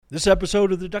This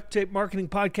episode of the Duct Tape Marketing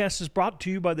Podcast is brought to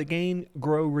you by the Gain,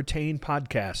 Grow, Retain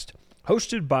podcast,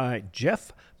 hosted by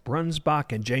Jeff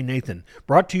Brunsbach and Jay Nathan,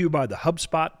 brought to you by the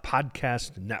HubSpot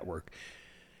Podcast Network.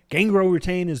 Gain, Grow,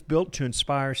 Retain is built to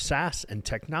inspire SaaS and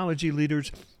technology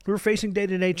leaders who are facing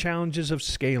day-to-day challenges of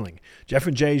scaling. Jeff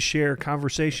and Jay share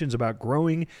conversations about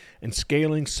growing and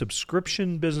scaling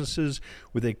subscription businesses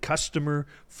with a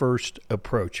customer-first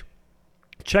approach.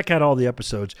 Check out all the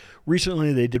episodes.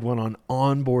 Recently, they did one on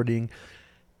onboarding.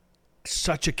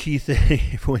 Such a key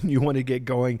thing when you want to get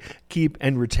going, keep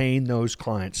and retain those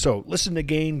clients. So listen to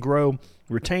Gain, Grow,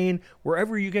 Retain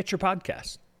wherever you get your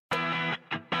podcasts.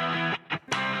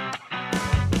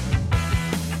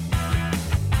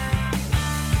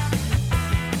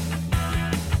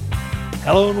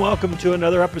 Hello and welcome to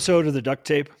another episode of the Duct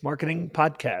Tape Marketing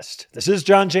Podcast. This is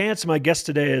John Jantsch. My guest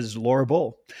today is Laura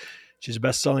Bull. She's a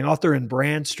best-selling author and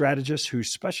brand strategist who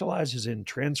specializes in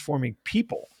transforming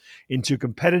people into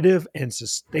competitive and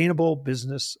sustainable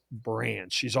business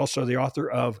brands. She's also the author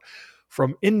of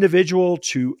From Individual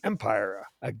to Empire,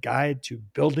 a guide to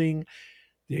building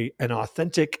an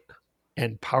authentic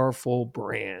and powerful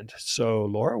brand. So,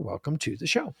 Laura, welcome to the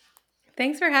show.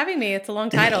 Thanks for having me. It's a long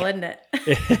title, isn't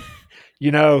it? You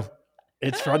know,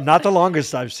 it's not the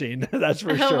longest I've seen, that's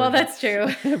for sure. Well, that's true.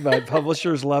 But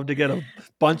publishers love to get a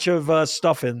bunch of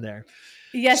stuff in there.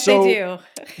 Yes, they do.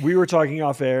 We were talking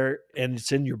off air, and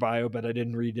it's in your bio, but I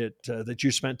didn't read it, that you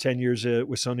spent 10 years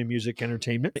with Sony Music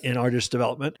Entertainment in artist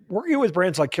development, working with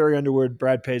brands like Carrie Underwood,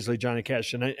 Brad Paisley, Johnny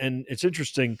Cash. And it's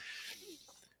interesting,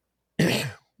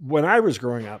 when I was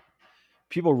growing up,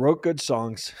 people wrote good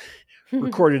songs,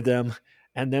 recorded them,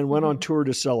 and then went on tour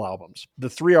to sell albums. The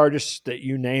three artists that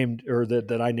you named, or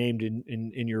that I named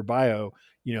in your bio,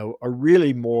 you know, are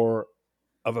really more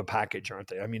of a package, aren't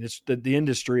they? I mean, it's the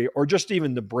industry, or just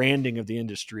even the branding of the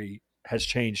industry has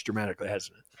changed dramatically,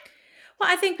 hasn't it? Well,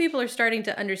 I think people are starting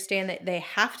to understand that they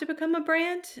have to become a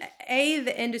brand.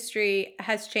 The industry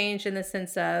has changed in the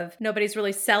sense of nobody's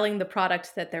really selling the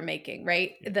product that they're making,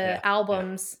 right? The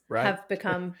albums have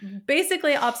become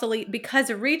basically obsolete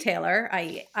because a retailer,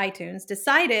 i.e. iTunes,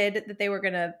 decided that they were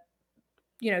going to,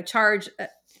 charge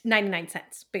 99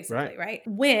 cents, basically, right?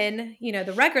 When,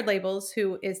 the record labels,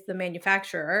 who is the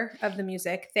manufacturer of the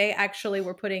music, they actually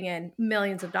were putting in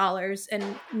millions of dollars and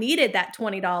needed that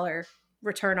 $20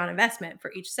 return on investment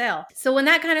for each sale. So when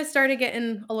that kind of started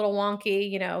getting a little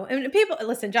wonky, and people,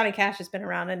 listen, Johnny Cash has been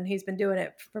around and he's been doing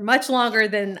it for much longer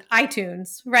than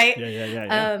iTunes, right?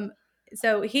 Yeah.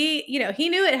 So he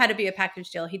knew it had to be a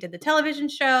package deal. He did the television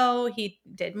show, he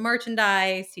did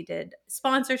merchandise, he did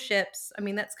sponsorships. I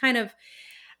mean, that's kind of,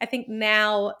 I think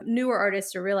now newer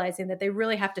artists are realizing that they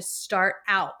really have to start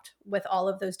out with all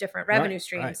of those different revenue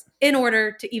streams in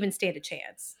order to even stand a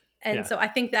chance. And so I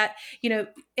think that,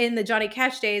 in the Johnny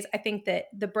Cash days, I think that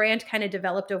the brand kind of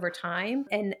developed over time.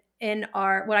 And in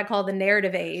our, what I call the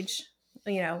narrative age,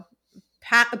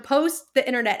 post the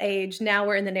internet age, now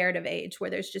we're in the narrative age where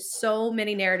there's just so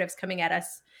many narratives coming at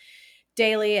us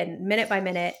daily and minute by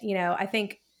minute. I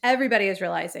think everybody is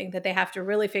realizing that they have to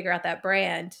really figure out that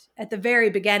brand at the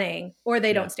very beginning or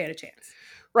they don't stand a chance.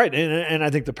 Right. And I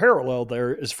think the parallel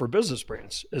there is for business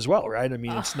brands as well, right? I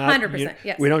mean, it's not, 100%,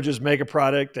 yes. We don't just make a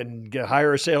product and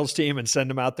hire a sales team and send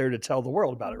them out there to tell the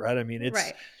world about it, right? I mean,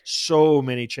 it's so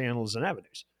many channels and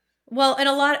avenues. Well,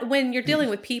 and when you're dealing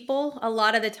with people, a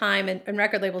lot of the time, and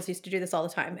record labels used to do this all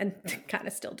the time and kind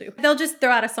of still do, they'll just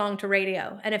throw out a song to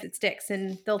radio and if it sticks,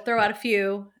 and they'll throw out a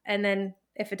few, and then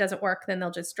if it doesn't work, then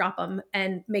they'll just drop them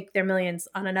and make their millions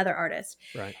on another artist.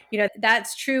 Right.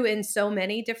 That's true in so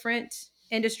many different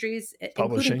industries,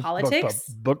 Publishing, including politics.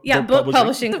 Book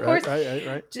publishing, of course.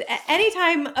 Right.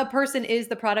 Anytime a person is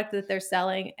the product that they're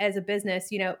selling as a business,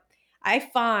 I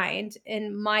find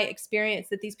in my experience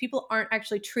that these people aren't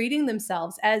actually treating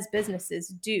themselves as businesses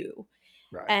do.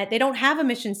 Right. They don't have a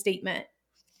mission statement.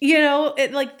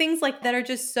 Like things like that are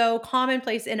just so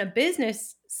commonplace in a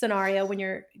business scenario when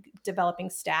you're developing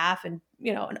staff and,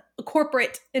 a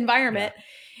corporate environment.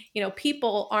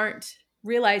 People aren't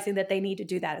realizing that they need to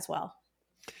do that as well.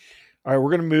 All right,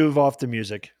 we're going to move off the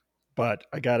music, but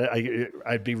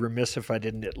I'd be remiss if I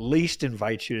didn't at least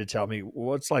invite you to tell me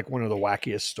what's like one of the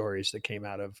wackiest stories that came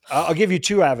out of, I'll give you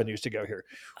two avenues to go here.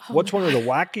 What's one of the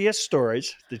wackiest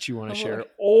stories that you want to share,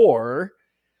 or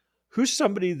who's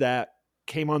somebody that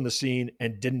came on the scene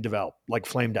and didn't develop, like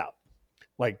flamed out,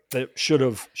 like that should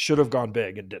have gone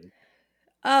big and didn't?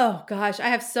 Oh gosh, I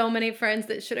have so many friends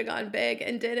that should have gone big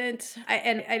and didn't.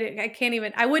 I can't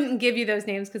even, I wouldn't give you those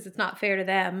names because it's not fair to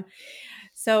them.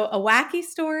 So a wacky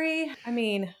story, I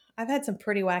mean, I've had some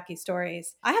pretty wacky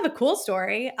stories. I have a cool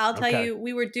story. I'll tell Okay. you,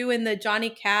 we were doing the Johnny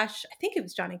Cash. I think it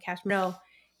was Johnny Cash. No,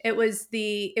 it was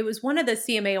one of the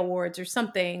CMA awards or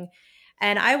something.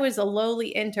 And I was a lowly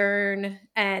intern,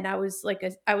 and I was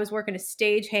working a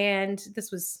stage-hand.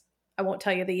 I won't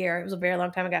tell you the year. It was a very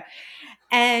long time ago.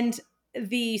 And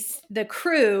the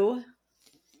crew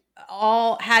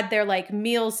all had their like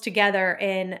meals together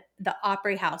in the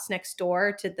Opry House next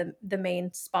door to the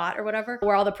main spot or whatever,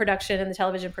 where all the production and the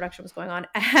television production was going on.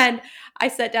 And I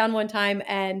sat down one time,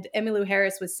 and Emmylou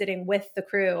Harris was sitting with the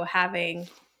crew having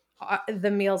the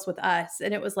meals with us,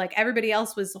 and it was like everybody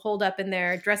else was holed up in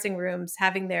their dressing rooms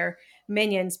having their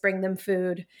minions bring them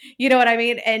food. You know what I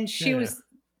mean? And she was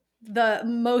the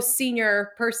most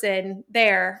senior person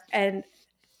there, and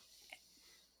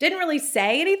didn't really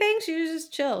say anything. She was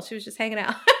just chill. She was just hanging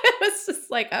out. It was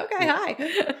just like, okay,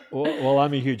 hi. Well,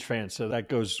 I'm a huge fan, so that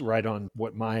goes right on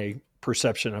what my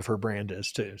perception of her brand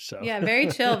is too. So yeah, very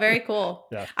chill, very cool.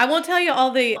 Yeah. I won't tell you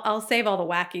I'll save all the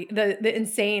wacky, the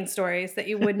insane stories that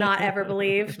you would not ever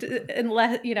believe,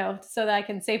 unless, so that I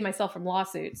can save myself from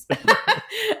lawsuits.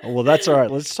 Well, that's all right.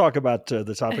 Let's talk about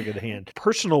the topic at hand.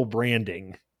 Personal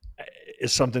branding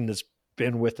is something that's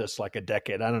been with us like a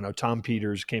decade. I don't know. Tom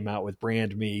Peters came out with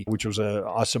Brand Me, which was an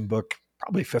awesome book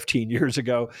probably 15 years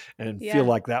ago, and feel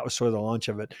like that was sort of the launch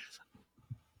of it.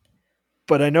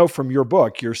 But I know from your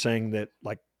book, you're saying that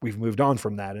like we've moved on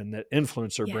from that, and that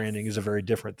influencer branding is a very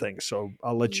different thing. So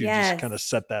I'll let you just kind of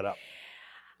set that up.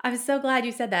 I'm so glad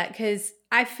you said that, because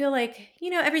I feel like,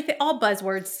 everything, all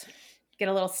buzzwords get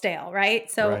a little stale,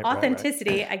 right? So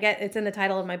authenticity, I get it's in the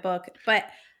title of my book, but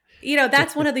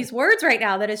that's one of these words right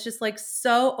now that is just like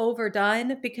so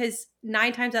overdone, because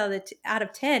 9 times out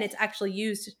of 10, it's actually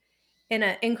used in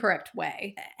an incorrect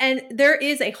way. And there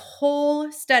is a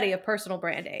whole study of personal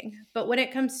branding. But when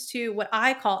it comes to what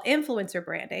I call influencer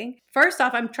branding, first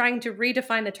off, I'm trying to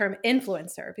redefine the term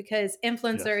influencer, because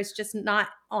influencer is just not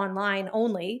online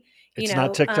only. It's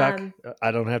not TikTok.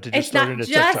 I don't have to just start a TikTok.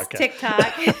 It's not just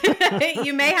TikTok.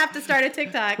 You may have to start a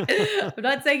TikTok. I'm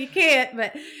not saying you can't,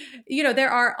 but there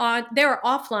are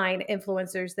offline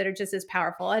influencers that are just as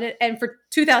powerful. And for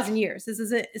 2,000 years, this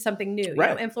isn't something new.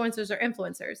 Right. Influencers are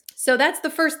influencers. So that's the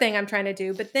first thing I'm trying to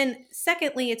do. But then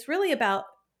secondly, it's really about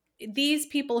these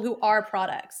people who are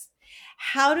products.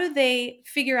 How do they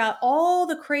figure out all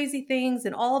the crazy things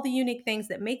and all the unique things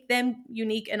that make them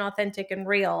unique and authentic and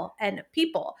real and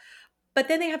people? But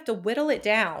then they have to whittle it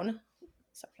down.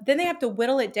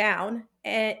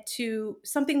 To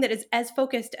something that is as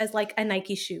focused as like a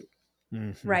Nike shoe.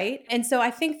 Mm-hmm. Right. And so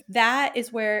I think that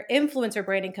is where influencer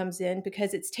branding comes in,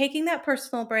 because it's taking that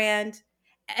personal brand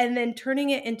and then turning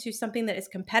it into something that is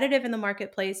competitive in the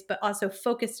marketplace, but also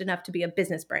focused enough to be a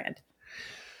business brand.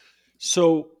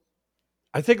 So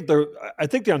I think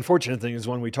the unfortunate thing is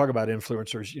when we talk about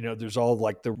influencers, there's all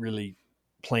like the really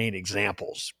plain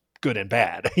examples, good and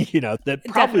bad, that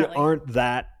probably aren't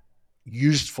that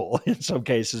useful in some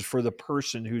cases for the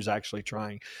person who's actually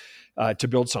trying to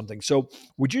build something. So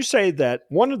would you say that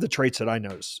one of the traits that I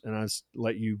notice, and I'll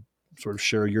let you sort of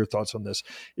share your thoughts on this,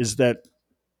 is that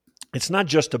it's not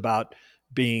just about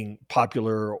being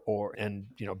popular and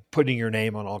putting your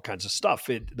name on all kinds of stuff.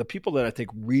 The people that I think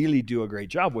really do a great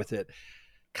job with it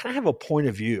kind of have a point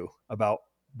of view about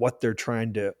what they're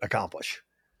trying to accomplish.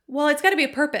 Well, it's got to be a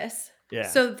purpose. Yeah.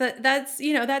 So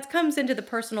that comes into the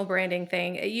personal branding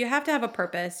thing. You have to have a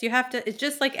purpose. You have to, it's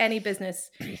just like any business,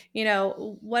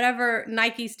 whatever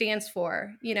Nike stands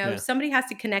for, somebody has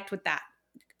to connect with that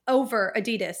over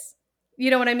Adidas.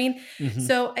 You know what I mean? Mm-hmm.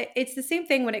 So it's the same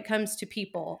thing when it comes to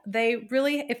people. They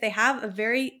really, if they have a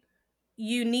very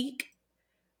unique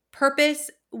purpose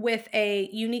with a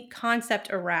unique concept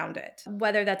around it,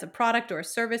 whether that's a product or a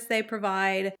service they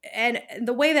provide. And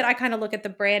the way that I kind of look at the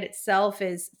brand itself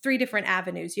is 3 different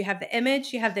avenues. You have the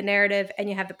image, you have the narrative, and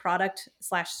you have the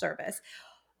product/service.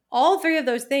 All 3 of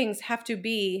those things have to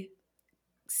be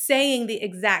saying the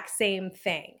exact same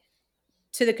thing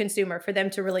to the consumer for them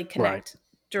to really connect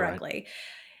directly. Right.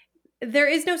 There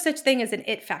is no such thing as an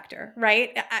it factor,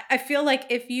 right? I feel like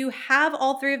if you have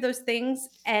all 3 of those things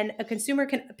and a consumer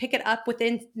can pick it up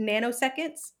within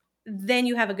nanoseconds, then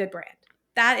you have a good brand.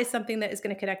 That is something that is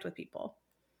going to connect with people.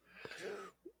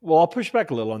 Well, I'll push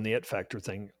back a little on the it factor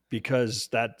thing, because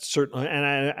that certainly,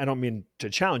 and I don't mean to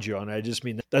challenge you on it, I just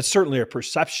mean that's certainly a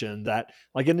perception that,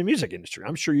 like in the music industry,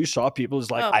 I'm sure you saw people is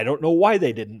like, I don't know why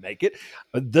they didn't make it.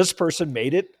 This person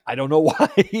made it. I don't know why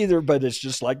either, but it's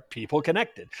just like people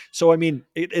connected. So, I mean,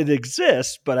 it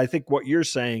exists, but I think what you're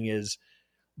saying is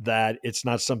that it's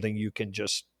not something you can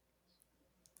just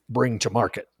bring to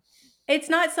market. It's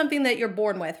not something that you're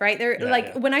born with, right?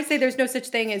 When I say there's no such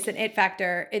thing as an it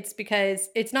factor, it's because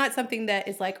it's not something that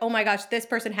is like, oh my gosh, this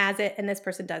person has it and this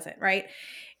person doesn't, right?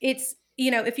 It's,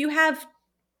 if you have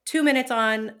 2 minutes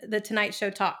on the Tonight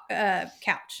Show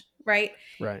couch, right?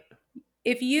 Right.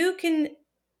 If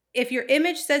your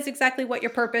image says exactly what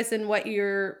your purpose and what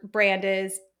your brand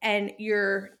is, and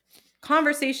your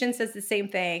conversation says the same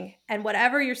thing, and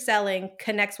whatever you're selling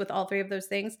connects with all three of those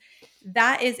things,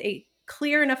 that is a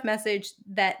clear enough message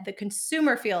that the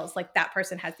consumer feels like that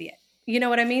person has the it. You know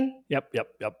what I mean? Yep.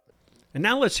 And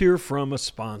now let's hear from a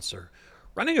sponsor.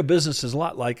 Running a business is a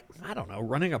lot like,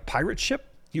 running a pirate ship.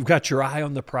 You've got your eye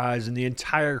on the prize and the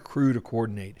entire crew to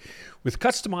coordinate. With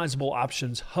customizable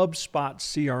options, HubSpot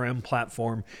CRM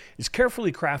platform is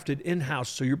carefully crafted in-house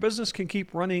so your business can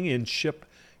keep running in ship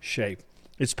shape.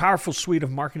 Its powerful suite of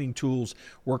marketing tools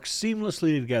work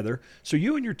seamlessly together so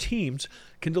you and your teams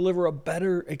can deliver a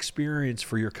better experience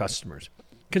for your customers.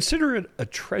 Consider it a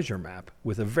treasure map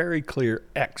with a very clear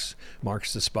X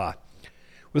marks the spot.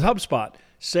 With HubSpot,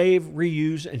 save,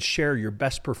 reuse, and share your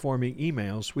best performing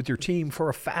emails with your team for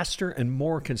a faster and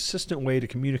more consistent way to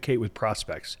communicate with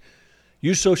prospects.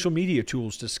 Use social media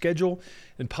tools to schedule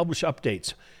and publish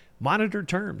updates, monitor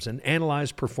terms, and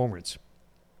analyze performance.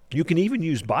 You can even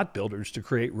use bot builders to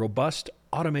create robust,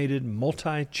 automated,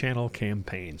 multi-channel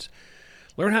campaigns.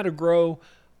 Learn how to grow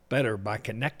better by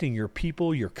connecting your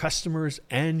people, your customers,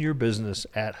 and your business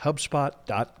at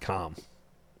HubSpot.com.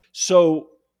 So,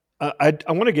 I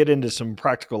want to get into some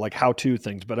practical, like how-to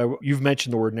things, but you've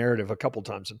mentioned the word narrative a couple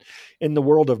times. And in the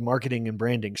world of marketing and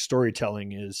branding,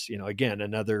 storytelling is, again,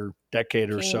 another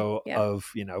decade or so of,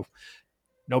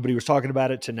 nobody was talking about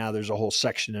it to now there's a whole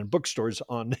section in bookstores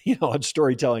on, on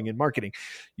storytelling and marketing.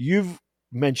 You've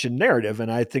mentioned narrative,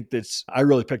 and I think I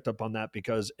really picked up on that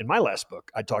because in my last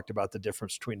book, I talked about the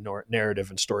difference between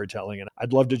narrative and storytelling. And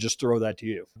I'd love to just throw that to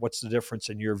you. What's the difference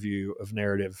in your view of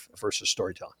narrative versus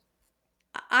storytelling?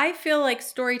 I feel like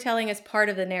storytelling is part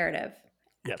of the narrative.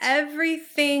 Yes.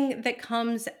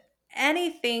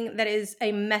 Anything that is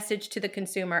a message to the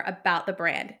consumer about the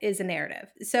brand is a narrative.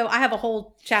 So I have a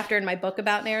whole chapter in my book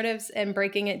about narratives and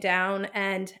breaking it down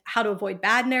and how to avoid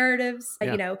bad narratives.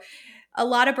 Yeah. A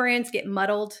lot of brands get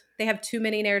muddled. They have too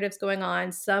many narratives going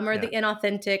on. Some are the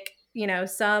inauthentic,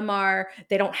 some are,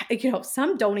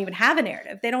 some don't even have a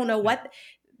narrative. They don't know what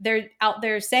they're out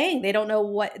there saying. They don't know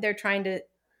what they're trying to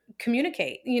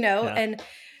communicate, and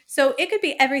so it could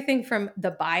be everything from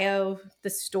the bio, the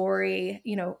story,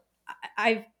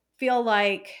 I feel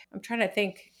like I'm trying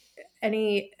to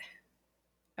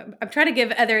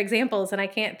give other examples and I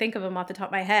can't think of them off the top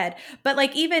of my head, but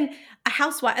like even a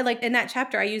housewife, like in that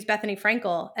chapter, I use Bethany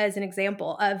Frankel as an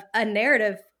example of a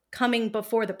narrative coming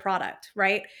before the product,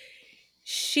 right?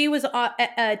 She was a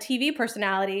TV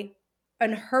personality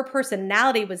and her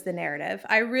personality was the narrative.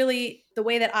 The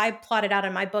way that I plotted out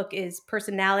in my book is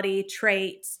personality,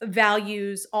 traits,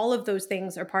 values, all of those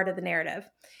things are part of the narrative.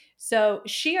 So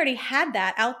she already had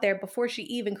that out there before she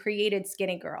even created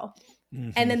Skinny Girl. Mm-hmm.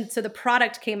 And then, so the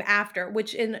product came after,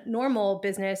 which in normal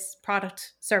business,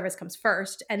 product service comes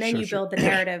first, and then build the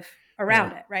narrative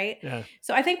around it, right? Yeah.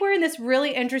 So I think we're in this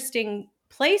really interesting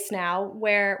place now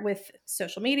where with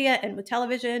social media and with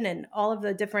television and all of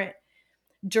the different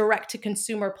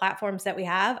direct-to-consumer platforms that we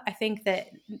have, I think that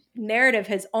narrative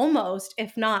has almost,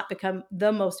 if not, become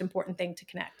the most important thing to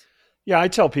connect. Yeah, I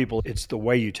tell people it's the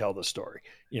way you tell the story,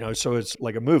 so it's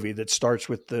like a movie that starts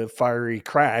with the fiery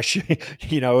crash,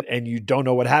 and you don't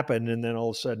know what happened. And then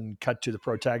all of a sudden cut to the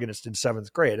protagonist in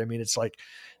 7th grade. I mean, it's like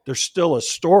there's still a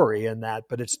story in that,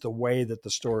 but it's the way that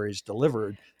the story is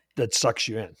delivered that sucks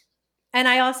you in. And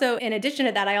I also, in addition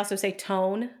to that, I also say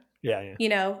tone. Yeah.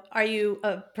 Are you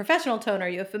a professional tone? Are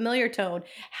you a familiar tone?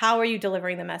 How are you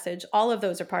delivering the message? All of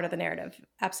those are part of the narrative.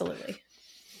 Absolutely.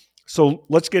 So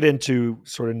let's get into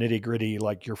sort of nitty gritty,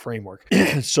 like your framework.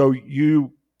 So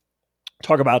you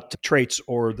talk about traits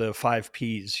or the 5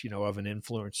 Ps, of an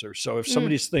influencer. So if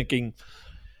somebody's thinking,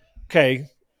 okay,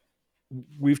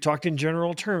 we've talked in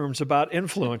general terms about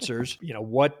influencers,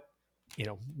 what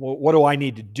do I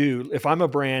need to do if I'm a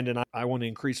brand and I want to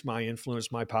increase my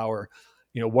influence, my power?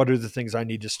 What are the things I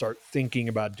need to start thinking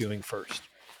about doing first?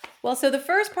 Well, so the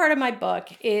first part of my book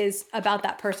is about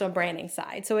that personal branding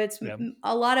side. So it's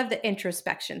a lot of the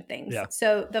introspection things. Yeah.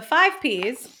 So the 5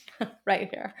 Ps, right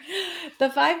here,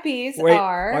 the 5 Ps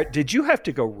are... Wait, did you have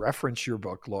to go reference your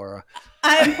book, Laura?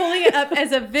 I'm pulling it up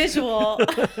as a visual.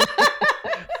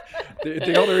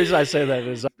 The only reason I say that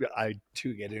is I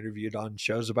too get interviewed on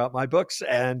shows about my books,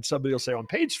 and somebody will say on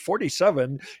page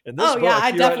 47 in this book.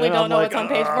 I definitely don't know like, what's on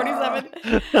page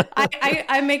 47.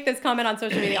 I make this comment on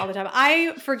social media all the time.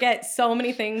 I forget so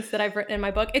many things that I've written in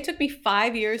my book. It took me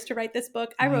 5 years to write this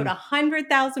book. I wrote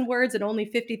 100,000 words and only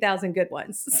 50,000 good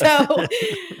ones. So,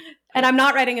 and I'm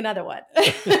not writing another one.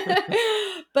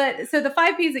 But so the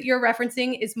 5 Ps that you're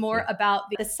referencing is more about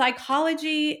the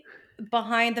psychology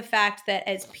behind the fact that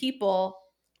as people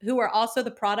who are also the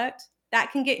product,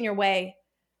 that can get in your way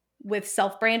with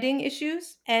self-branding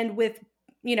issues and with,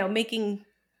 making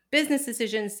business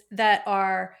decisions that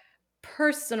are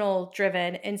personal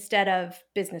driven instead of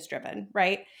business driven,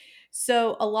 right?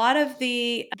 So a lot of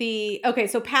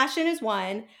so passion is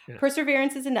one,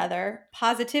 perseverance is another,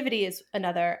 positivity is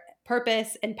another,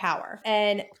 purpose and power.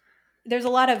 And there's a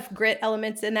lot of grit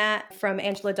elements in that from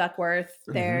Angela Duckworth.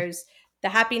 There's the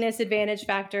happiness advantage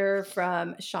factor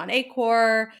from Sean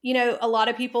Acor. A lot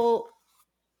of people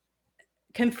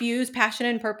confuse passion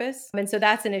and purpose. And so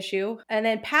that's an issue. And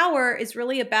then power is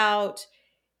really about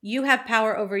you have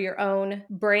power over your own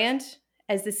brand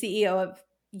as the CEO of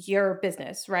your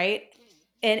business, right?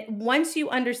 And once you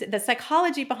understand the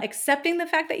psychology behind accepting the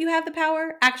fact that you have the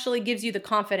power actually gives you the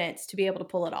confidence to be able to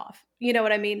pull it off. You know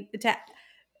what I mean?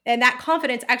 And that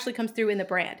confidence actually comes through in the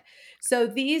brand. So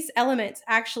these elements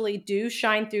actually do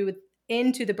shine through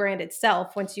into the brand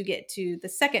itself once you get to the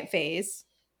second phase,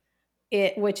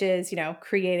 which is,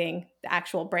 creating the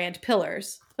actual brand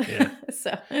pillars. Yeah.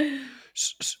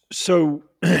 So,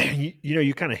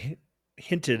 you kind of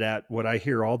hinted at what I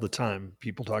hear all the time,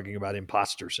 people talking about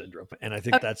imposter syndrome. And I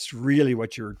think that's really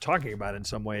what you're talking about in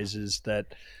some ways, is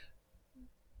that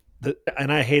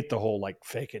and I hate the whole like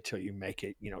fake it till you make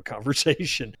it,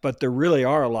 conversation, but there really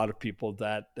are a lot of people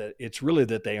that it's really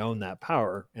that they own that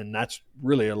power, and that's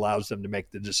really allows them to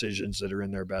make the decisions that are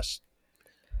in their best,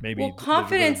 maybe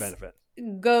confidence benefit.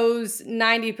 Goes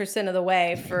 90% of the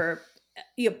way for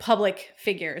public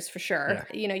figures, for sure.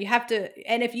 Yeah. You have to,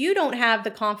 and if you don't have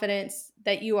the confidence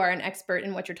that you are an expert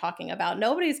in what you're talking about,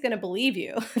 nobody's going to believe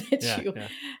you that you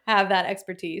have that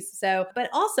expertise. So, but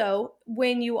also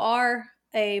when you are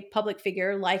a public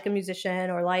figure, like a musician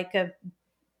or like a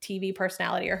TV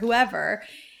personality or whoever,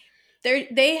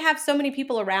 they have so many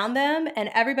people around them, and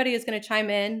everybody is going to chime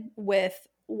in with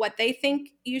what they think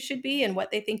you should be and what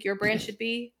they think your brand should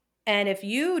be. And if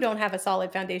you don't have a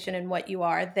solid foundation in what you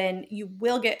are, then you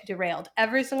will get derailed.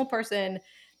 Every single person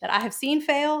that I have seen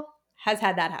fail has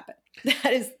had that happen.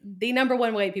 That is the number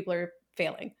one way people are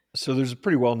failing. So there's a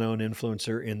pretty well-known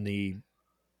influencer in the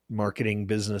marketing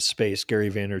business space,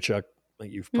 Gary Vaynerchuk.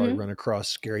 Like you've probably run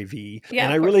across Gary V. Yeah,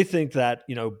 and I really think that,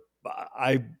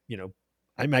 I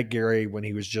met Gary when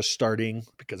he was just starting,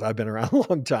 because I've been around a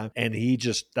long time, and he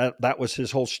just, that was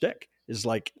his whole shtick, is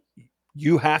like,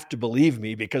 you have to believe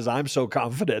me because I'm so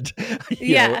confident,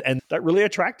 and that really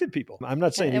attracted people. I'm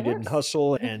not saying he didn't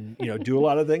hustle and, do a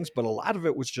lot of things, but a lot of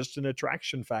it was just an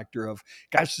attraction factor of,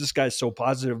 gosh, this guy's so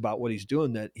positive about what he's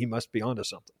doing that he must be onto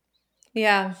something.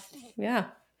 Yeah. Yeah.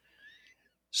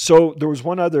 So there was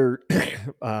one other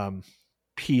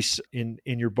piece in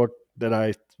your book that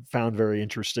I found very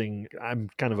interesting. I'm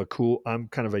kind of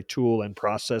a tool and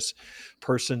process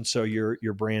person. So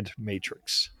your brand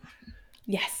matrix.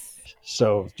 Yes.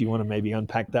 So do you want to maybe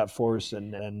unpack that for us?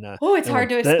 It's hard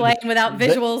to explain without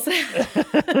visuals.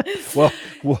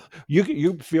 Well,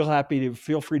 you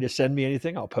feel free to send me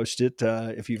anything. I'll post it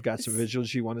if you've got some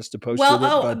visuals you want us to post.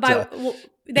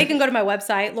 They can go to my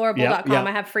website, laurabull.com. Yeah.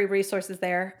 I have free resources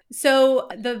there. So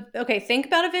think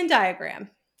about a Venn diagram.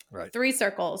 Right. 3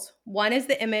 circles. One is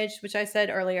the image, which I said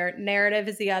earlier. Narrative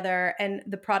is the other, and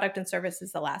the product and service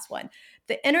is the last one.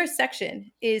 The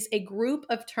intersection is a group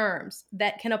of terms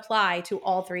that can apply to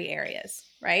all 3 areas,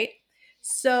 right?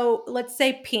 So let's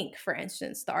say Pink, for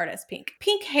instance, the artist Pink.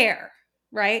 Pink hair,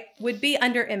 right, would be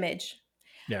under image.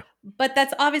 Yeah. But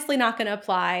that's obviously not going to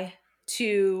apply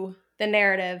to the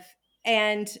narrative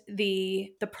and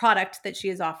the product that she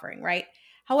is offering, right?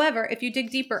 However, if you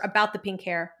dig deeper about the pink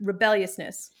hair,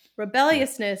 rebelliousness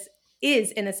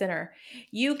is in the center.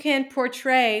 You can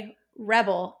portray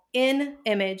rebel in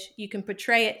image, you can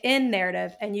portray it in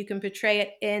narrative, and you can portray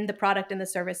it in the product and the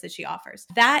service that she offers.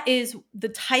 That is the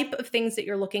type of things that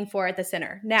you're looking for at the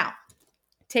center. Now,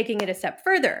 taking it a step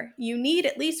further, you need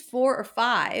at least 4 or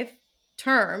 5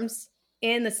 terms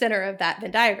in the center of that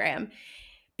Venn diagram,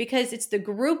 because it's the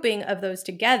grouping of those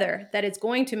together that is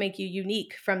going to make you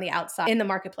unique from the outside in the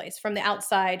marketplace, from the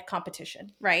outside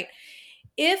competition, right?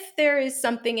 If there is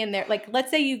something in there, like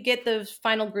let's say you get the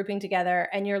final grouping together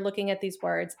and you're looking at these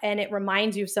words and it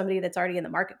reminds you of somebody that's already in the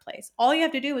marketplace. All you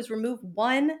have to do is remove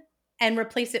one and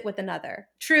replace it with another.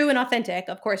 True and authentic.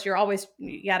 Of course, you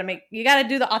got to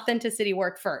do the authenticity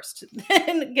work first,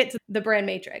 then get to the brand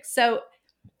matrix. So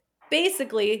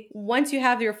basically, once you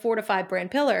have your 4 to 5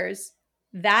 brand pillars,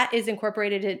 that is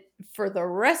incorporated for the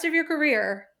rest of your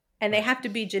career. And they have to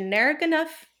be generic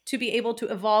enough to be able to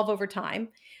evolve over time,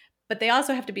 but they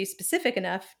also have to be specific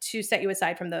enough to set you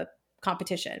aside from the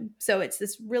competition. So it's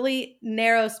this really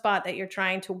narrow spot that you're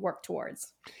trying to work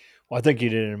towards. Well, I think you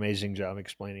did an amazing job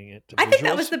explaining it. I think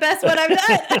that was the best one I've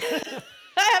done.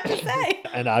 I have to say.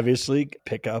 And obviously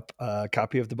pick up a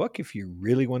copy of the book if you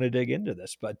really want to dig into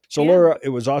this. But so Laura, it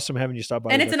was awesome having you stop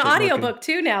by. And it's an audiobook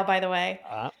too now, by the way.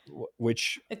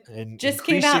 Which just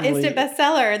came out, instant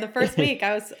bestseller in the first week.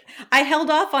 I held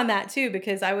off on that too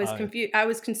because I was confused. I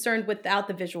was concerned without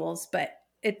the visuals, but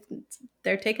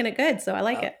they're taking it good, so I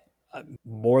like it.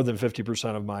 More than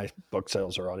 50% of my book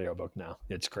sales are audiobook now.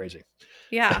 It's crazy.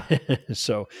 Yeah.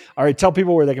 So, all right, tell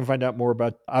people where they can find out more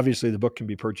about, obviously the book can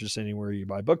be purchased anywhere you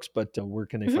buy books, but where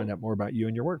can they find out more about you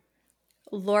and your work?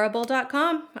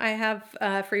 Laurabull.com. I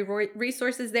have free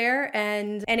resources there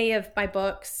and any of my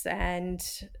books and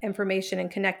information and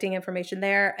connecting information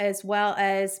there, as well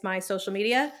as my social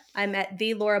media. I'm at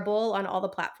The Laura Bull on all the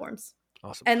platforms.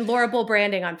 Awesome. And Laura Bull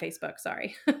Branding on Facebook.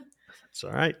 Sorry. That's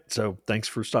all right. So thanks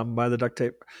for stopping by the Duct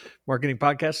Tape Marketing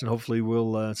Podcast, and hopefully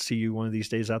we'll see you one of these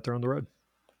days out there on the road.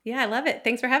 Yeah, I love it.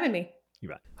 Thanks for having me. You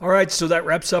bet. All right. So that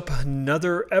wraps up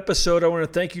another episode. I want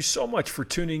to thank you so much for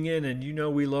tuning in. And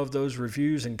we love those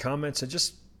reviews and comments, and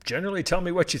just generally tell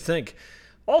me what you think.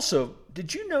 Also,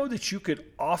 did you know that you could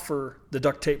offer the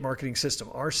Duct Tape Marketing System,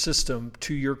 our system,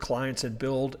 to your clients and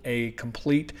build a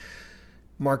complete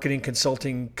marketing,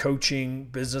 consulting, coaching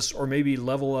business, or maybe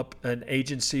level up an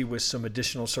agency with some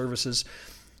additional services?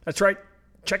 That's right.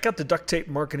 Check out the Duct Tape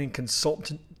Marketing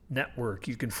Consultant Network.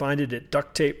 You can find it at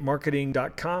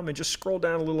ducttapemarketing.com and just scroll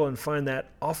down a little and find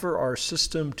that Offer Our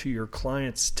System to Your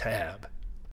Clients tab.